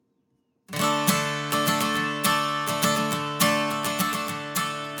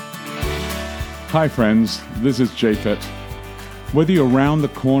Hi friends, this is Japhet. Whether you're around the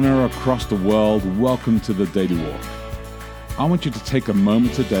corner or across the world, welcome to the Daily Walk. I want you to take a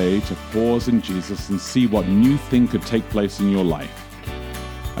moment today to pause in Jesus and see what new thing could take place in your life.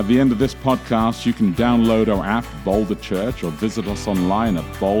 At the end of this podcast, you can download our app, Boulder Church, or visit us online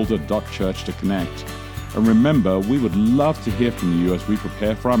at boulder.church to connect. And remember, we would love to hear from you as we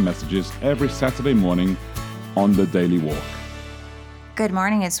prepare for our messages every Saturday morning on the Daily Walk. Good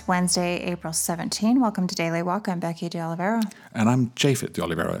morning. It's Wednesday, April 17. Welcome to Daily Walk. I'm Becky De Oliveira. And I'm Japhet De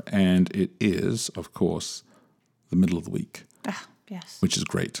Oliveira, and it is, of course, the middle of the week. Yes. Which is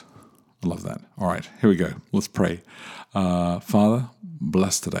great. I love that. All right, here we go. Let's pray. Father,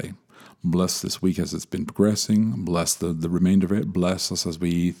 bless today. Bless this week as it's been progressing. Bless the remainder of it. Bless us as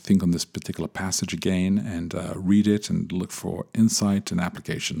we think on this particular passage again and read it and look for insight and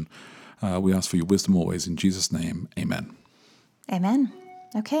application. We ask for your wisdom always. In Jesus' name, amen. Amen.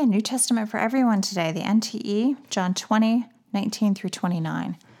 Okay, New Testament for everyone today. The NTE, John 20, 19 through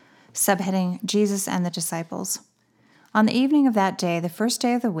 29. Subheading, Jesus and the Disciples. On the evening of that day, the first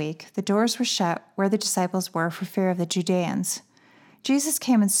day of the week, the doors were shut where the disciples were for fear of the Judeans. Jesus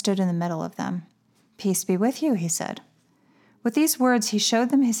came and stood in the middle of them. "Peace be with you," he said. With these words, he showed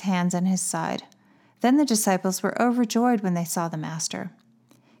them his hands and his side. Then the disciples were overjoyed when they saw the Master.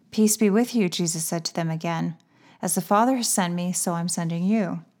 "Peace be with you," Jesus said to them again. "As the Father has sent me, so I'm sending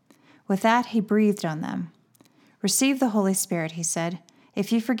you." With that, he breathed on them. "Receive the Holy Spirit," he said.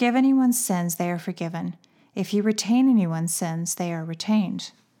 "If you forgive anyone's sins, they are forgiven. If you retain anyone's sins, they are retained."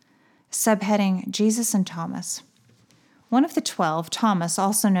 Subheading, Jesus and Thomas. One of the 12, Thomas,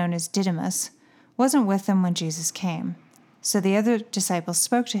 also known as Didymus, wasn't with them when Jesus came. So the other disciples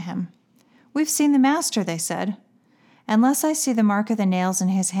spoke to him. "We've seen the Master," they said. "Unless I see the mark of the nails in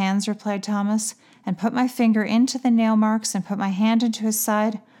his hands," replied Thomas, "and put my finger into the nail marks and put my hand into his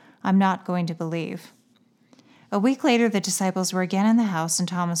side, I'm not going to believe." A week later, the disciples were again in the house, and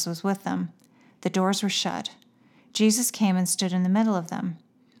Thomas was with them. The doors were shut. Jesus came and stood in the middle of them.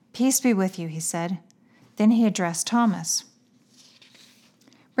 "Peace be with you," he said. Then he addressed Thomas.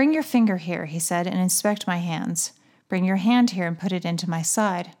 "Bring your finger here," he said, "and inspect my hands. Bring your hand here and put it into my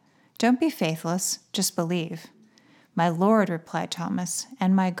side. Don't be faithless, just believe." "My Lord," replied Thomas,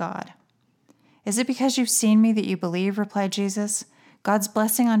 "and my God." "Is it because you've seen me that you believe?" replied Jesus. "God's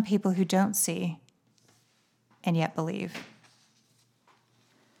blessing on people who don't see and yet believe."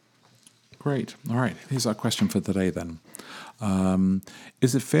 Great. All right. Here's our question for today then.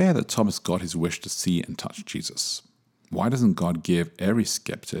 Is it fair that Thomas got his wish to see and touch Jesus? Why doesn't God give every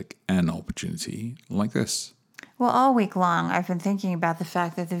skeptic an opportunity like this? Well, all week long, I've been thinking about the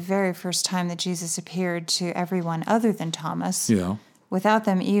fact that the very first time that Jesus appeared to everyone other than Thomas, without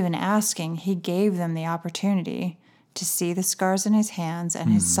them even asking, he gave them the opportunity to see the scars in his hands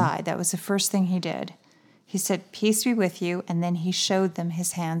and his side. That was the first thing he did. He said, "Peace be with you," and then he showed them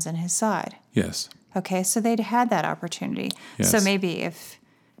his hands and his side. Yes. Okay, so they'd had that opportunity. Yes. So maybe if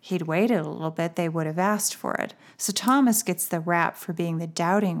he'd waited a little bit, they would have asked for it. So Thomas gets the rap for being the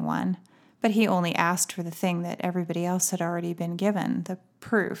doubting one, but he only asked for the thing that everybody else had already been given, the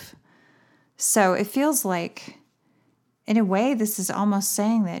proof. So it feels like, in a way, this is almost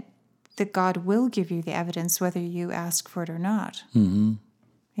saying that God will give you the evidence whether you ask for it or not. Mm-hmm.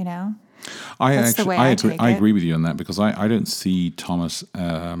 You know? I agree with you on that, because I don't see Thomas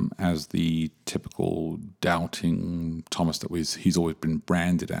as the typical doubting Thomas that he's always been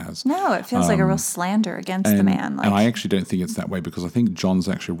branded as. No, it feels like a real slander against the man. And I actually don't think it's that way, because I think John's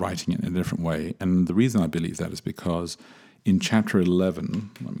actually writing it in a different way. And the reason I believe that is because in chapter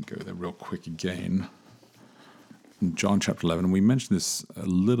 11, let me go there real quick again. In John chapter 11, and we mentioned this a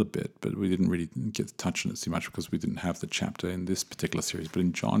little bit, but we didn't really get to touch on it too much because we didn't have the chapter in this particular series. But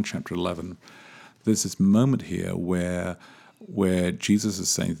in John chapter 11, there's this moment here where Jesus is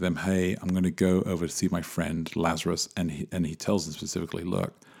saying to them, "Hey, I'm going to go over to see my friend Lazarus," and he tells them specifically,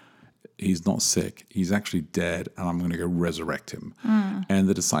 "Look, he's not sick; he's actually dead, and I'm going to go resurrect him." And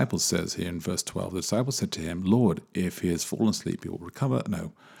the disciples says here in verse 12, the disciples said to him, "Lord, if he has fallen asleep, he will recover."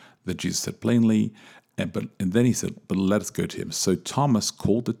 No, that Jesus said plainly. And then he said, "But let us go to him." So Thomas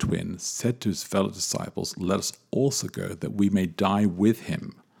called the twin, said to his fellow disciples, "Let us also go, that we may die with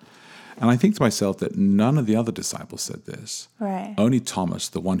him." And I think to myself that none of the other disciples said this. Right. Only Thomas,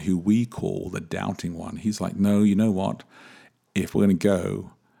 the one who we call the doubting one, he's like, "No, you know what? If we're going to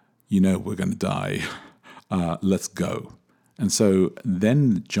go, we're going to die. Let's go." And so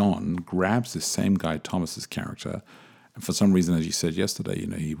then John grabs this same guy, Thomas's character, and for some reason, as you said yesterday,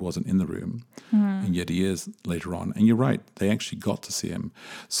 he wasn't in the room, and yet he is later on. And you're right, they actually got to see him.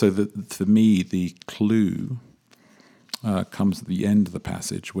 So that for me, the clue comes at the end of the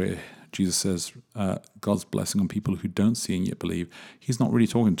passage where Jesus says God's blessing on people who don't see and yet believe. He's not really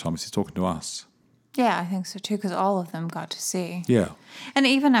talking to Thomas, he's talking to us. Yeah, I think so too, because all of them got to see. Yeah. And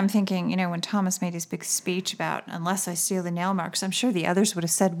even I'm thinking, when Thomas made his big speech about, unless I see the nail marks, I'm sure the others would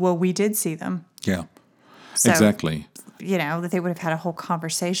have said, well, we did see them. Yeah, So, exactly. That they would have had a whole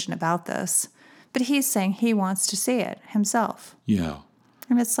conversation about this. But he's saying he wants to see it himself. Yeah.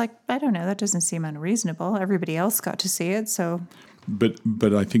 And it's like, I don't know, that doesn't seem unreasonable. Everybody else got to see it, so...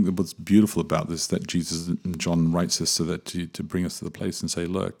 But I think that what's beautiful about this, that Jesus and John writes this so that to bring us to the place and say,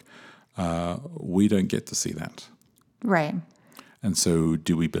 look, we don't get to see that. Right. And so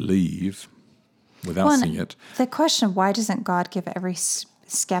do we believe without seeing it? The question, why doesn't God give every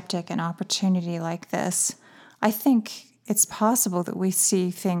skeptic an opportunity like this? I think it's possible that we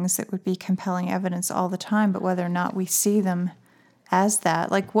see things that would be compelling evidence all the time, but whether or not we see them as that,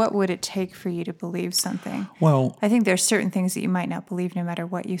 like what would it take for you to believe something? Well, I think there's certain things that you might not believe no matter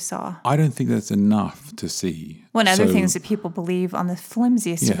what you saw. I don't think that's enough to see. Well, and other things that people believe on the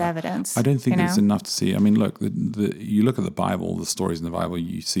flimsiest of evidence. I don't think that's enough to see. I mean, look, you look at the Bible, the stories in the Bible,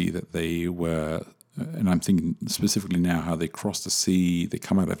 you see that they were, and I'm thinking specifically now how they crossed the sea, they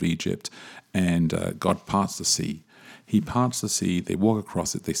come out of Egypt, and God parts the sea. He parts the sea, they walk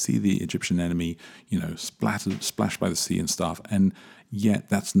across it, they see the Egyptian enemy, splashed by the sea and stuff. And yet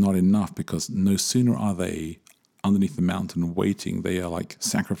that's not enough, because no sooner are they underneath the mountain waiting, they are like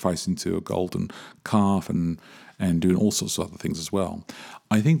sacrificing to a golden calf and doing all sorts of other things as well.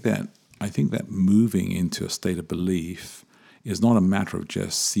 I think that moving into a state of belief is not a matter of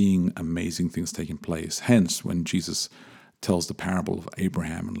just seeing amazing things taking place. Hence, when Jesus tells the parable of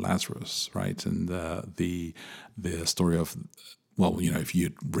Abraham and Lazarus, right? And the story of, well, if you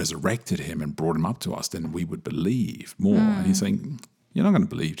had resurrected him and brought him up to us, then we would believe more. And he's saying, you're not going to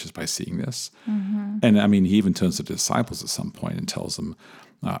believe just by seeing this. Mm-hmm. And I mean, he even turns to the disciples at some point and tells them,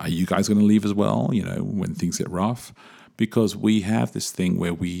 are you guys going to leave as well, when things get rough? Because we have this thing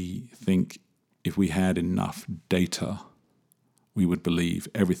where we think if we had enough data, we would believe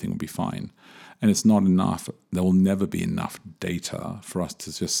everything would be fine. And it's not enough. There will never be enough data for us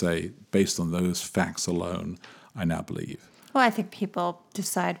to just say, based on those facts alone, I now believe. Well, I think people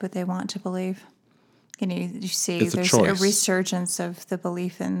decide what they want to believe. You see it's there's a resurgence of the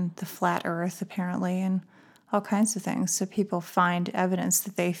belief in the flat earth, apparently, and all kinds of things. So people find evidence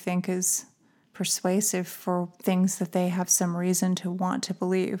that they think is persuasive for things that they have some reason to want to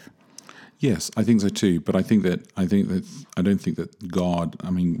believe. Yes, I think so too. But I don't think that God,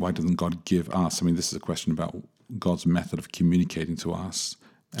 I mean, why doesn't God give us? I mean, this is a question about God's method of communicating to us.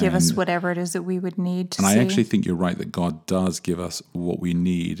 Give us whatever it is that we would need to see. And I actually think you're right that God does give us what we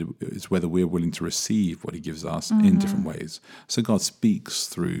need. It's whether we're willing to receive what he gives us in different ways. So God speaks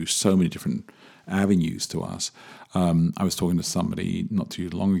through so many different avenues to us. I was talking to somebody not too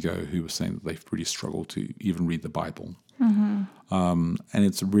long ago who was saying that they've really struggled to even read the Bible. Mm-hmm. And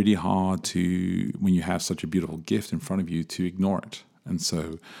it's really hard to, when you have such a beautiful gift in front of you, to ignore it. And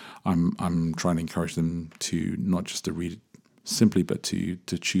so I'm trying to encourage them to not just to read it simply, but to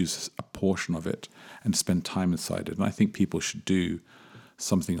choose a portion of it and spend time inside it. And I think people should do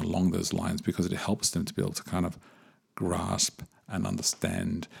something along those lines, because it helps them to be able to kind of grasp and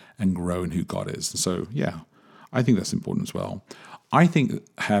understand and grow in who God is. And so, yeah, I think that's important as well. I think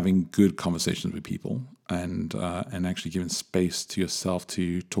having good conversations with people and actually giving space to yourself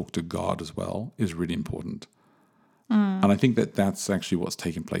to talk to God as well is really important. And I think that that's actually what's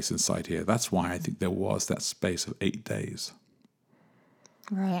taking place inside here. That's why I think there was that space of 8 days.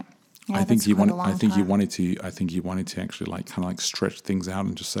 Right. Yeah, I think he wanted to actually stretch things out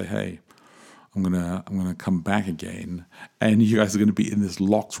and just say, hey, I'm gonna come back again, and you guys are gonna be in this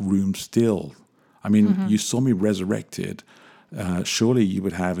locked room still. I mean, you saw me resurrected. Surely you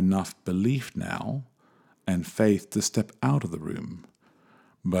would have enough belief now and faith to step out of the room,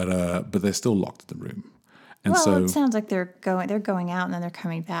 but they're still locked in the room. And it sounds like they're going out and then they're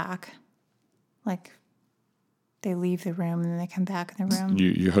coming back, like they leave the room and then they come back in the room.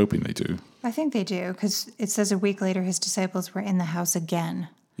 You're hoping they do. I think they do, because it says a week later his disciples were in the house again.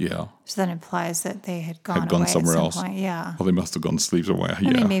 Yeah. So that implies that they had gone away somewhere at some else. Point. Yeah. Well, they must have gone to sleep somewhere. I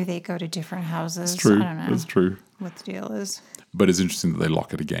mean, maybe they go to different houses. It's true. I don't know. It's true. What the deal is. But it's interesting that they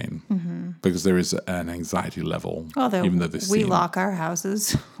lock it again, because there is an anxiety level. Although even though we lock our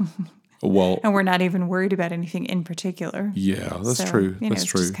houses. Well, and we're not even worried about anything in particular. Yeah, that's true. That's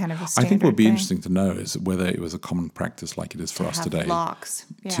true. Just kind of a I think what would be thing. interesting to know is whether it was a common practice like it is for us today. Locks.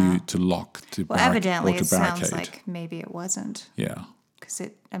 Yeah. To lock, to well, barricade, evidently or to it barricade. sounds like maybe it wasn't. Yeah. Because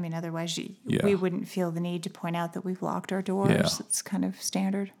otherwise we wouldn't feel the need to point out that we've locked our doors. Yeah. It's kind of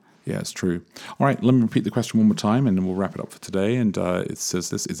standard. Yeah, it's true. All right, let me repeat the question one more time, and then we'll wrap it up for today. And it says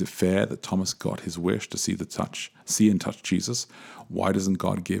this: is it fair that Thomas got his wish to see and touch Jesus? Why doesn't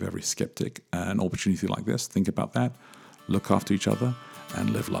God give every skeptic an opportunity like this? Think about that. Look after each other and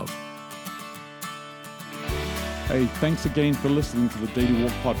live love. Hey, thanks again for listening to the Daily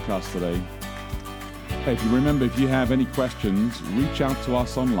Walk podcast today. Hey, if you have any questions, reach out to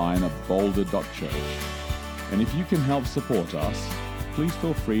us online at boulder.church. And if you can help support us, please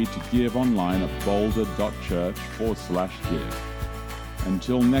feel free to give online at boulder.church/give.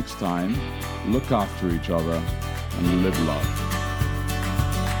 Until next time, look after each other and live love.